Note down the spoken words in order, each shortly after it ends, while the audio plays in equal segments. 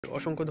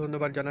অসংখ্য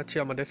ধন্যবাদ জানাচ্ছি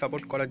আমাদের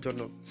সাপোর্ট করার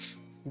জন্য।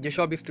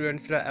 যেসব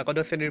স্টুডেন্টসরা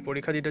একাদশ শ্রেণীর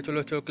পরীক্ষা দিতে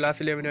চলেছ, ক্লাস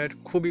 11-এর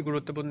খুবই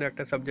গুরুত্বপূর্ণ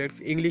একটা সাবজেক্ট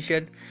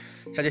ইংলিশের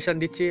সাজেশন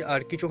দিচ্ছি।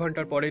 আর কিছু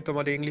ঘন্টার পরেই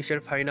তোমাদের ইংলিশের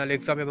ফাইনাল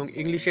এক্সাম এবং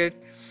ইংলিশের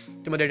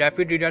তোমাদের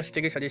র্যাপিড রিডার্স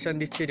থেকে সাজেশন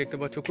দিচ্ছি। দেখতে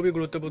পাচ্ছ খুবই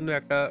গুরুত্বপূর্ণ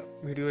একটা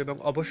ভিডিও এবং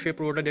অবশ্যই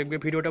পুরোটা দেখবে।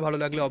 ভিডিওটা ভালো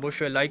লাগলে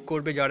অবশ্যই লাইক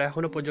করবে, যারা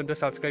এখনও পর্যন্ত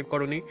সাবস্ক্রাইব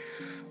করোনি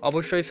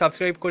অবশ্যই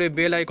সাবস্ক্রাইব করে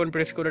বেল আইকন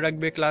প্রেস করে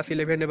রাখবে। ক্লাস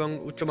 11 এবং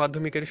উচ্চ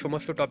মাধ্যমিকের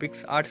সমস্ত টপিকস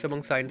আর্টস এবং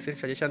সায়েন্সের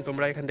সাজেশন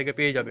তোমরা এখান থেকে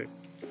পেয়ে যাবে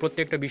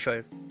প্রত্যেকটা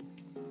বিষয়ে।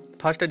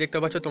 ফার্স্টে দেখতে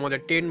পাচ্ছ তোমাদের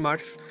 10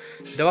 মার্কস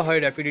দেওয়া হয়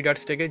র্যাপিড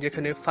রিডার্স থেকে,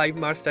 যেখানে 5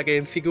 মার্কস থাকে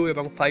এমসিকিউ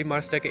এবং 5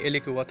 মার্কস থাকে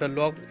এলকিউ অর্থাৎ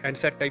লং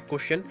অ্যান্সার টাইপ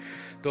কোশ্চেন।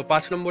 তো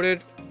 5 নম্বরের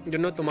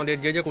জন্য তোমাদের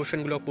যে যে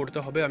কোশ্চেনগুলো পড়তে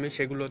হবে আমি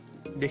সেগুলো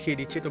দেখিয়ে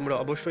দিচ্ছি। তোমরা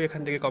অবশ্যই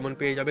এখান থেকে কমন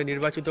পেয়ে যাবে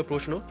নির্বাচিত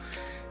প্রশ্ন।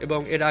 এবং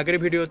এর আগের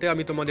ভিডিওতে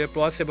আমি তোমাদের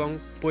প্রস এবং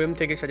পোয়েম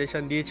থেকে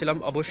সাজেশন দিয়েছিলাম,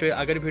 অবশ্যই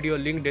আগের ভিডিও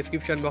লিঙ্ক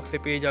ডেসক্রিপশন বক্সে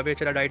পেয়ে যাবে।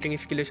 এছাড়া রাইটিং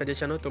স্কিলের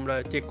সাজেশনও তোমরা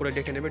চেক করে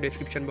দেখে নেবে,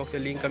 ডেসক্রিপশন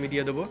বক্সের লিঙ্ক আমি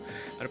দিয়ে দেবো।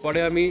 তারপরে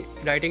আমি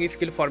রাইটিং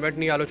স্কিল ফরম্যাট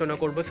নিয়ে আলোচনা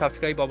করব,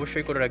 সাবস্ক্রাইব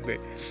অবশ্যই করে রাখবে।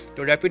 তো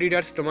র্যাপিড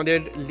রিডার্স তোমাদের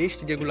লিস্ট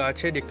যেগুলো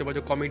আছে দেখতে পাচ্ছ,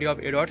 comedy of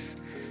errors,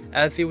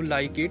 as you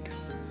like it,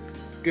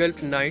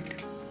 12th night,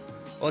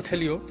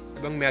 অথেলিও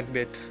এবং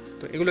ম্যাকবেথ।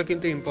 তো এগুলো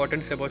কিন্তু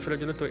ইম্পর্টেন্ট এবছরের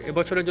জন্য। তো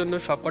এবছরের জন্য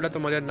সবকটা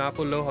তোমাদের না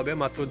পড়লেও হবে,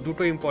 মাত্র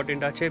দুটো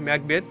ইম্পর্টেন্ট আছে,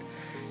 ম্যাকবেথ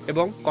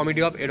এবং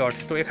কমেডি অফ এরর্স।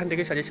 তো এখান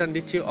থেকে সাজেশন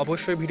দিচ্ছি,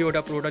 অবশ্যই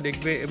ভিডিওটা পুরোটা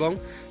দেখবে। এবং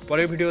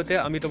পরের ভিডিওতে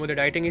আমি তোমাদের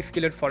রাইটিং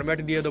স্কিলের ফরম্যাট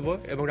দিয়ে দেবো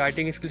এবং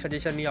রাইটিং স্কিল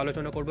সাজেশন নিয়ে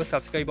আলোচনা করবো।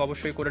 সাবস্ক্রাইব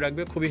অবশ্যই করে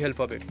রাখবে, খুবই হেল্প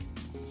হবে।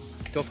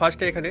 তো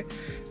ফার্স্টে এখানে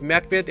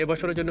ম্যাকবেথ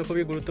এবছরের জন্য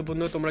খুবই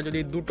গুরুত্বপূর্ণ। তোমরা যদি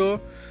দুটো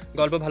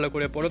গল্প ভালো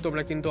করে পড়ো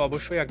তোমরা কিন্তু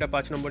অবশ্যই একটা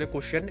 5 নম্বরের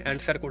কোশ্চেন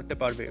অ্যান্সার করতে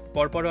পারবে।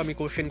 পরপরও আমি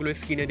কোশ্চেনগুলো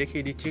স্ক্রিনে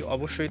দেখিয়ে দিচ্ছি,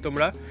 অবশ্যই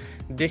তোমরা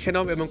দেখে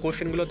নাও এবং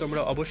কোশ্চেনগুলো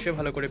তোমরা অবশ্যই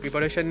ভালো করে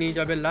প্রিপারেশন নিয়ে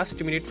যাবে। Last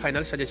minute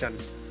final suggestion,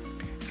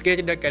 sketch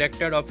the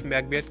character of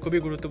Macbeth, খুবই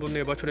গুরুত্বপূর্ণ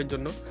এবছরের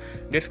জন্য।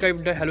 Describe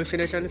the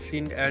hallucination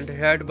scene and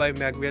heard by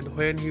Macbeth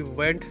when he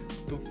went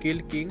to kill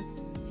king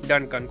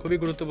Duncan, খুবই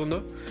গুরুত্বপূর্ণ।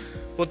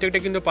 প্রত্যেকটা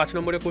কিন্তু 5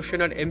 নম্বরের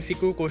কোশ্চেন আর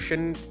এমসিকিউ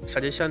কোশ্চেন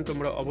সাজেশন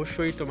তোমরা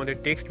অবশ্যই তোমাদের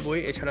টেক্সট বই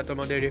এছাড়া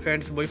তোমাদের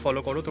রেফারেন্স বই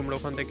ফলো করো, তোমরা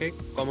ওখান থেকে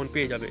কমন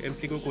পেয়ে যাবে।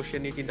 এমসিকিউ কোশ্চেন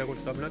নিয়ে চিন্তা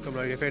করতে হবে না,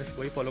 তোমরা রেফারেন্স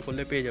বই ফলো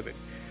করলে পেয়ে যাবে।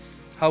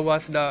 How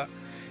was the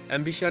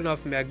ambition of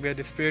Macbeth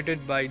spirited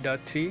by the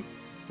 3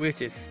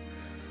 witches?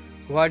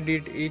 What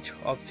did each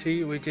of 3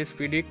 witches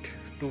predict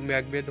to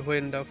Macbeth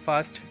when the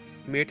first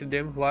met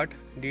them? What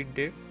did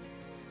they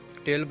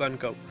tell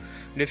Banquo?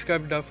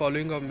 Describe the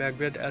following of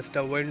Macbeth as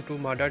the went to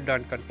murder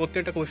Duncan.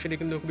 প্রত্যেকটা কোশ্চেনই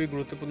কিন্তু খুবই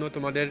গুরুত্বপূর্ণ।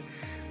 তোমাদের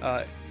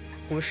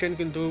question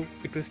কিন্তু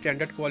একটু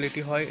standard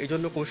quality হয়, এই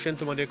জন্য কোশ্চেন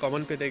তোমাদের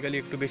কমন পেতে গেলে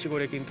একটু বেশি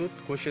করে কিন্তু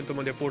কোশ্চেন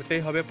তোমাদের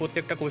পড়তেই হবে।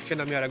 প্রত্যেকটা কোশ্চেন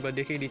আমি আরেকবার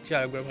দেখিয়ে দিচ্ছি,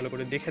 আরেকবার ভালো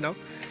করে দেখে নাও।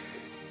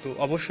 তো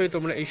অবশ্যই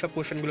তোমরা এইসব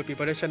কোশ্চেনগুলো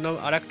প্রিপারেশন নাও।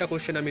 আর একটা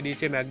কোশ্চেন আমি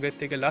দিয়েছি ম্যাকবেথ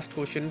থেকে, last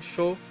question,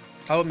 show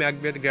how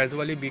Macbeth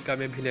gradually become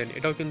a villain.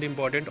 এটাও কিন্তু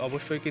ইম্পর্টেন্ট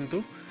অবশ্যই কিন্তু,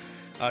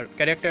 আর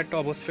ক্যারেক্টারটা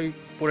অবশ্যই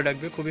পড়ে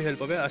রাখবে, খুবই হেল্প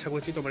হবে। আশা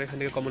করছি তোমরা এখান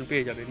থেকে কমন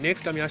পেয়ে যাবে।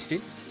 নেক্সট আমি আসছি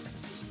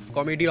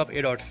কমেডি অফ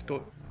এরর্স। তো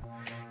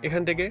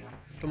এখান থেকে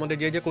তোমাদের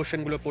যে যে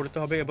কোশ্চেনগুলো পড়তে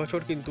হবে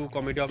এবছর কিন্তু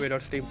কমেডি অফ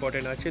এরর্সটা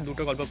ইম্পর্টেন্ট আছে,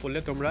 দুটো গল্প পড়লে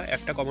তোমরা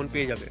একটা কমন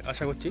পেয়ে যাবে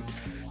আশা করছি।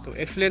 তো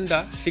explain the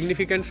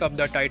significance of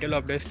the title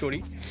of the story,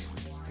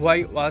 why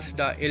was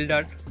the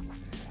এল্ডার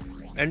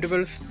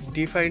Antibals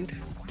defined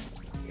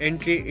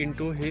entry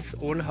into his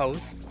own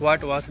house? What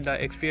was the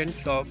experience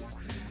of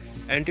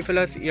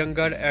Antipholus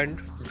younger and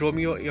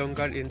Romeo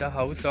younger in the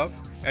house of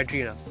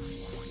Adriana?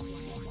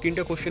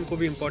 তিনটা question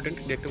খুবই important,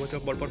 দেখতে পাচ্ছ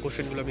পরপর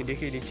কোশ্চেনগুলো আমি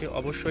দেখিয়ে দিচ্ছি,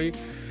 অবশ্যই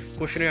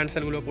কোশ্চেনের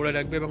অ্যান্সারগুলো পড়ে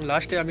রাখবে। এবং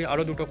লাস্টে আমি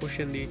আরও দুটো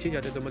কোশ্চেন দিয়েছি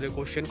যাতে তোমাদের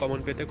কোশ্চেন কমন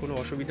পেতে কোনো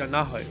অসুবিধা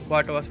না হয়।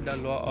 What was the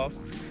law of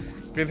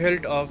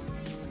prevailed of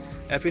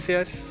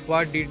অ্যাফিসিয়াস?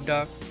 What did the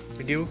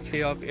Duke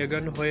say of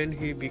Egan when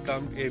he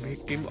became a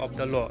victim of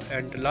the law?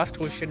 And last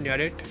question,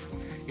 narrate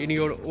in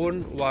your own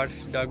words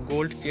the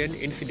gold chain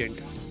incident.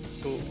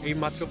 তো এই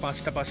মাত্র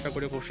পাঁচটা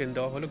করে question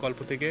দেওয়া হলো গল্প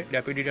থেকে,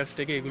 rapid readers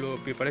থেকে, এগুলো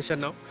প্রিপারেশন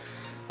নাও,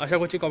 আশা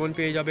করছি কমন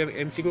পেয়ে যাবে।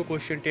 এমসিকিউ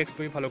কোশ্চেন টেক্সট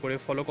বই ভালো করে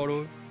ফলো করো,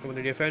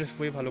 তোমাদের রেফারেন্স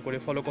বই ভালো করে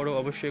ফলো করো,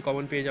 অবশ্যই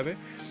কমন পেয়ে যাবে।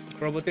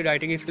 পরবর্তী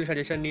রাইটিং স্কিল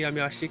সাজেশন নিয়ে আমি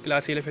আসছি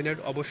ক্লাস 11-এর,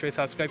 অবশ্যই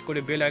সাবস্ক্রাইব করে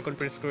বেল আইকন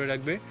প্রেস করে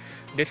রাখবে।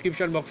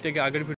 ডেসক্রিপশন বক্স থেকে আগের